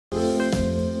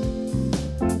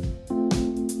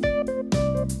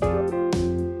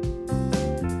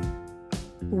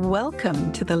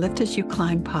Welcome to the Lift As You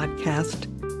Climb podcast,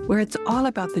 where it's all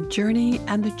about the journey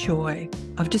and the joy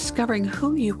of discovering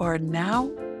who you are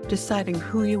now, deciding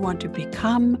who you want to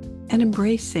become, and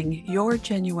embracing your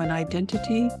genuine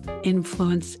identity,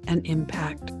 influence, and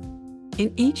impact.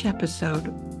 In each episode,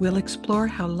 we'll explore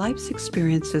how life's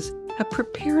experiences have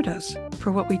prepared us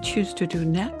for what we choose to do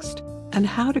next and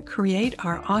how to create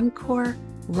our encore,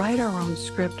 write our own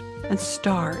script, and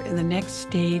star in the next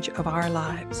stage of our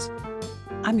lives.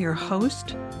 I'm your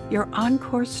host, your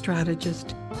encore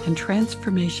strategist and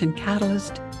transformation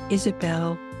catalyst,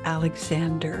 Isabel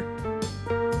Alexander.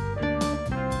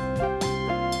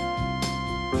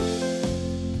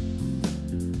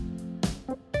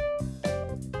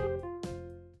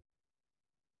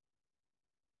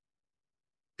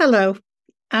 Hello,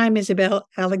 I'm Isabel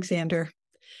Alexander,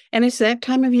 and it's that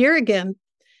time of year again.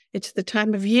 It's the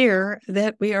time of year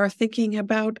that we are thinking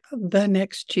about the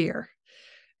next year.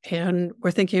 And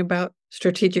we're thinking about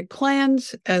strategic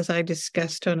plans, as I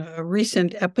discussed on a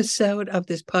recent episode of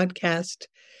this podcast.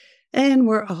 And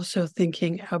we're also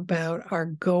thinking about our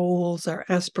goals, our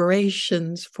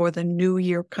aspirations for the new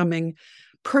year coming,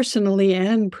 personally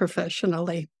and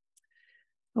professionally.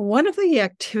 One of the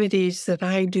activities that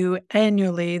I do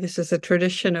annually, this is a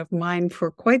tradition of mine for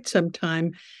quite some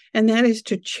time, and that is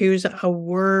to choose a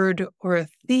word or a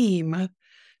theme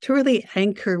to really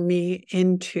anchor me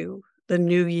into the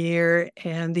new year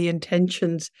and the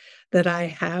intentions that I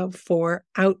have for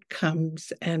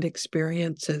outcomes and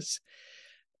experiences.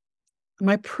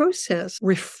 My process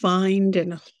refined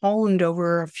and honed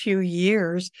over a few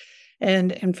years.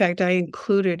 And in fact, I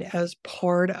included as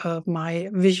part of my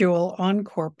visual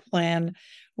encore plan,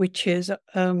 which is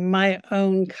my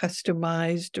own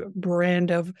customized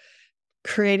brand of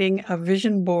creating a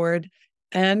vision board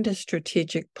and a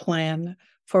strategic plan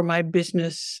for my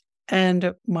business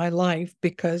and my life,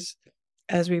 because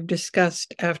as we've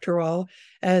discussed, after all,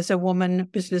 as a woman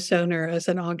business owner, as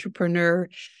an entrepreneur,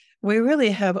 we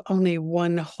really have only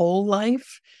one whole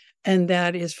life, and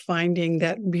that is finding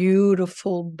that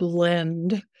beautiful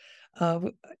blend of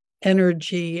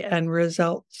energy and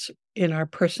results in our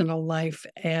personal life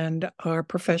and our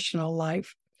professional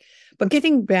life. But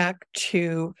getting back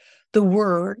to the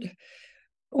word,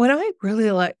 what I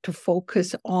really like to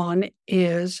focus on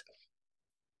is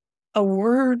a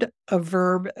word, a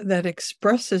verb that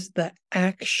expresses the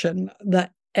action, the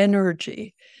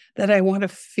energy that I want to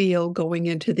feel going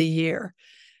into the year.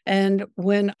 And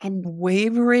when I'm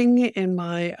wavering in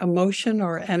my emotion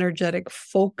or energetic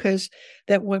focus,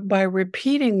 that by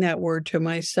repeating that word to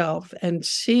myself and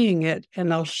seeing it,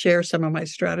 and I'll share some of my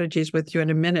strategies with you in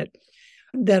a minute,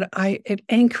 that it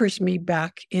anchors me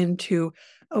back into,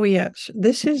 oh yes,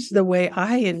 this is the way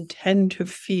I intend to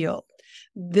feel.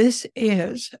 This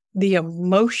is the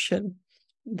emotion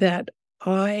that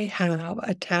I have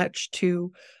attached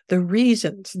to the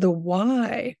reasons, the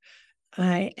why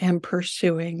I am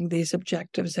pursuing these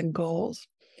objectives and goals.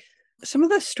 Some of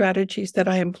the strategies that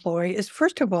I employ is,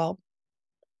 first of all,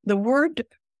 the word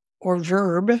or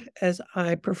verb, as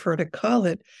I prefer to call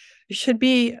it, should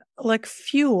be like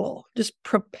fuel, just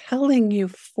propelling you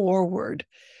forward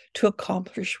to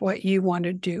accomplish what you want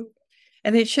to do.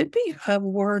 And it should be a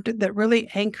word that really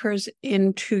anchors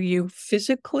into you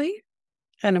physically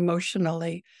and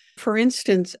emotionally. For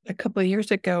instance, a couple of years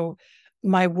ago,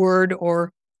 my word,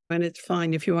 and it's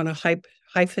fine if you want to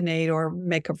hyphenate or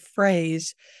make a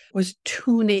phrase, was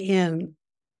tune in.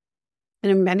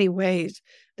 And in many ways,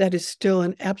 that is still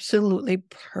an absolutely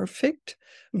perfect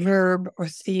verb or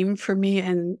theme for me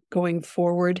and going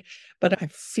forward. But I'm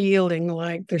feeling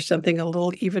like there's something a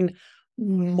little even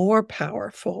more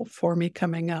powerful for me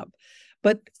coming up.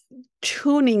 But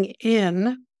tuning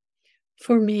in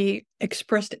for me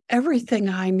expressed everything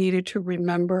I needed to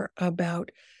remember about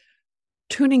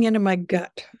tuning into my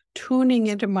gut, tuning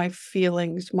into my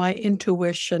feelings, my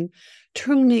intuition,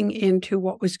 tuning into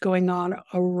what was going on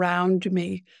around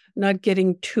me, not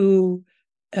getting too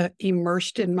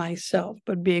immersed in myself,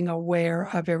 but being aware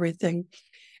of everything,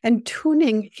 and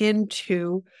tuning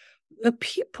into the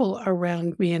people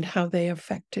around me and how they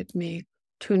affected me,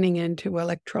 tuning into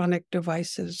electronic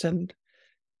devices and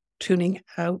tuning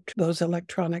out those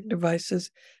electronic devices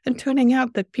and tuning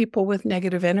out the people with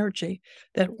negative energy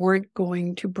that weren't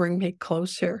going to bring me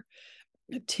closer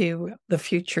to the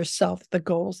future self, the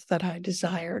goals that I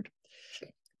desired.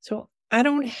 So I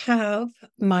don't have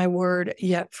my word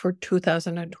yet for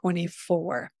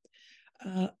 2024.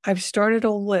 I've started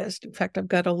a list. In fact, I've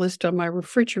got a list on my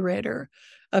refrigerator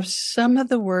of some of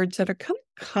the words that are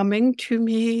coming to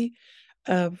me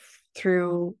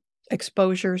through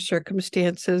exposure,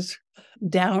 circumstances,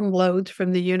 downloads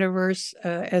from the universe,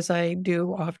 as I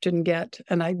do often get,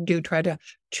 and I do try to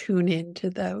tune into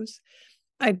those.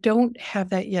 I don't have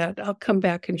that yet. I'll come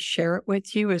back and share it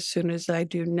with you as soon as I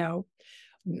do know.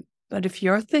 But if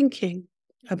you're thinking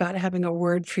about having a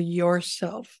word for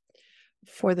yourself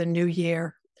for the new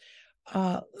year,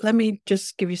 let me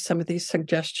just give you some of these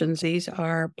suggestions. These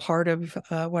are part of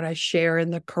what I share in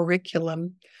the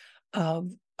curriculum of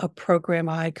a program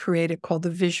I created called the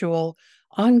Visual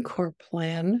Encore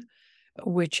Plan,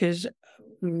 which is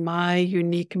my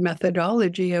unique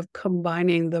methodology of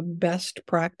combining the best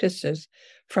practices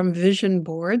from vision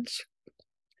boards,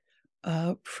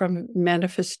 from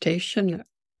manifestation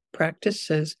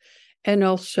practices, and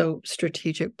also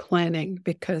strategic planning,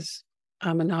 because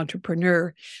I'm an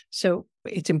entrepreneur. So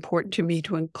it's important to me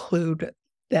to include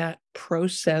that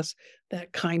process,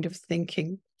 that kind of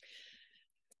thinking.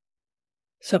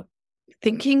 So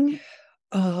thinking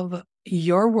of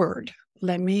your word,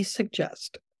 let me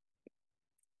suggest,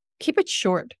 keep it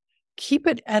short, keep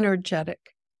it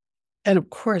energetic, and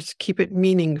of course, keep it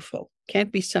meaningful.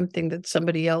 Can't be something that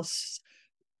somebody else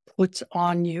puts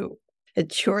on you.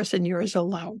 It's yours and yours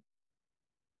alone.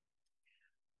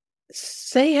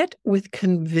 Say it with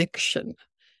conviction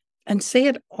and say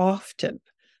it often.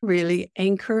 Really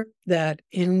anchor that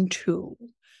into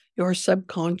your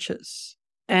subconscious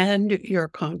and your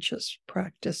conscious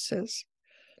practices.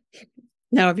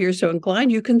 Now, if you're so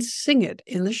inclined, you can sing it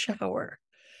in the shower.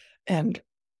 And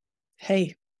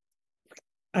hey,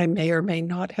 I may or may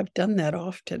not have done that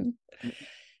often.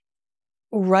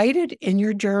 Write it in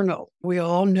your journal. We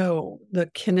all know the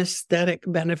kinesthetic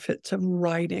benefits of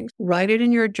writing. Write it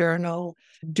in your journal,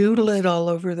 doodle it all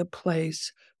over the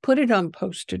place, put it on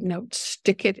Post-it notes,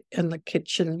 stick it in the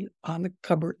kitchen, on the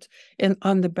cupboards, and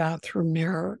on the bathroom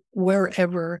mirror,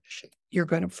 wherever you're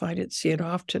going to find it, see it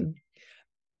often.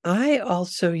 I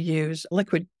also use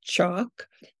liquid chalk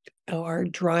or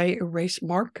dry erase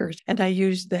markers, and I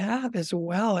use that as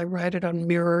well. I write it on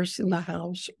mirrors in the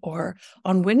house or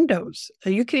on windows.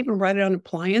 You can even write it on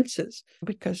appliances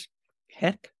because,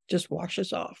 heck, just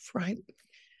washes off, right?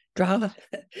 Draw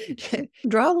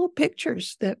little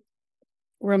pictures that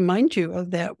remind you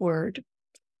of that word.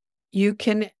 You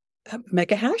can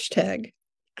make a hashtag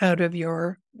out of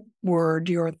your word,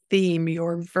 your theme,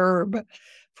 your verb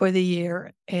for the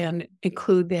year, and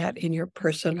include that in your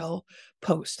personal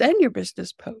post and your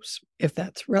business posts, if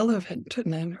that's relevant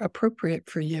and then appropriate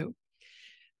for you.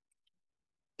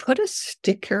 Put a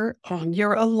sticker on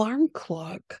your alarm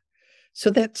clock. So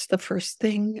that's the first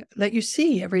thing that you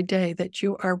see every day, that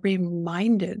you are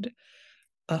reminded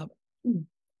of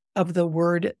the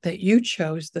word that you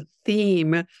chose, the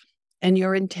theme, and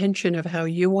your intention of how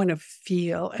you want to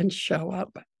feel and show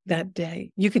up that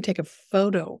day. You can take a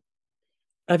photo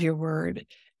of your word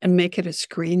and make it a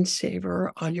screensaver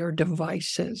on your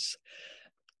devices.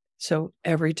 So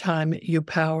every time you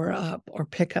power up or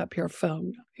pick up your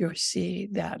phone, you'll see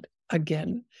that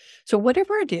again. So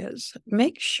whatever it is,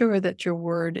 make sure that your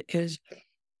word is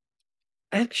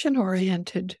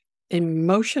action-oriented,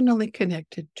 emotionally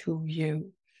connected to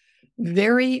you,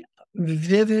 very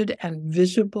vivid and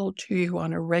visible to you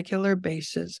on a regular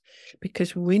basis,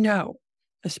 because we know,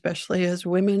 especially as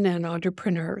women and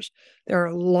entrepreneurs, there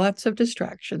are lots of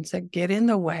distractions that get in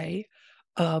the way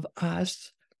of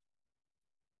us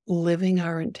living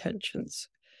our intentions.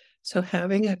 So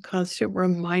having a constant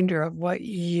reminder of what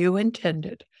you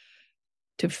intended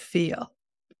to feel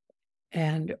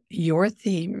and your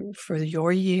theme for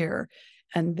your year,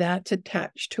 and that's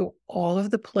attached to all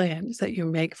of the plans that you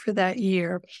make for that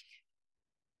year,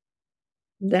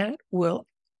 that will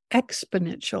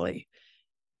exponentially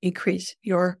increase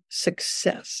your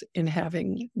success in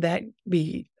having that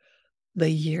be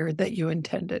the year that you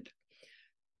intended.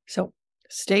 So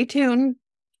stay tuned.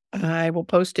 I will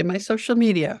post in my social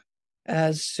media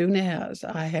as soon as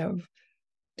I have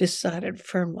decided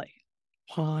firmly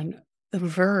on the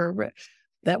verb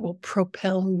that will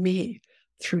propel me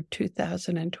through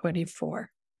 2024.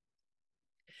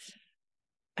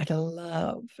 I'd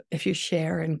love if you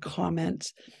share and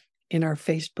comment in our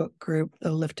Facebook group,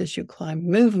 the Lift As You Climb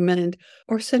movement,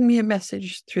 or send me a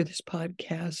message through this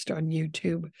podcast on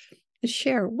YouTube and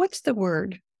share what's the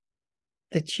word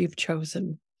that you've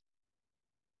chosen.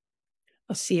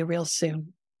 I'll see you real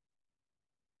soon.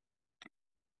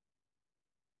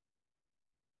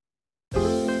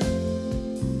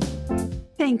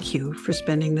 Thank you for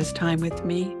spending this time with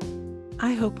me.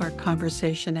 I hope our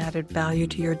conversation added value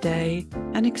to your day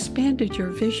and expanded your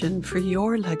vision for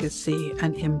your legacy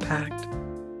and impact.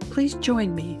 Please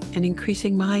join me in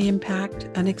increasing my impact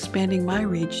and expanding my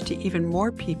reach to even more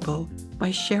people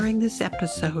by sharing this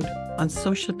episode on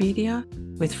social media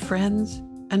with friends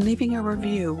and leaving a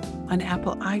review on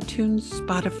Apple iTunes,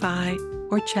 Spotify,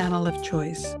 or channel of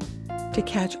choice. To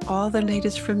catch all the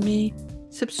latest from me,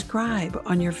 subscribe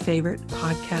on your favorite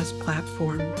podcast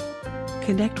platform.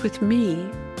 Connect with me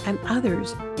and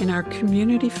others in our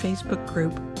community Facebook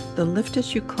group, the Lift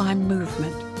As You Climb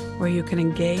Movement, where you can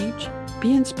engage,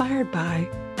 be inspired by,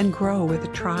 and grow with a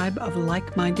tribe of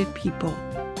like-minded people.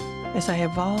 As I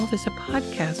evolve as a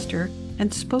podcaster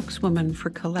and spokeswoman for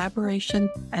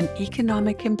collaboration and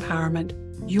economic empowerment,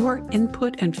 your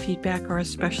input and feedback are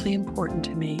especially important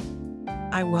to me.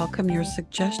 I welcome your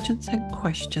suggestions and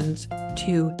questions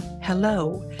to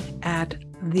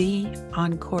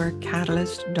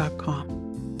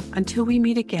hello@theencorecatalyst.com. Until we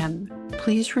meet again,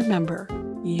 please remember,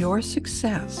 your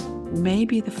success may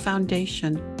be the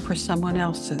foundation for someone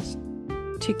else's.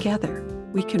 Together,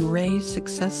 we can raise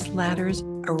success ladders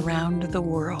around the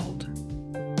world.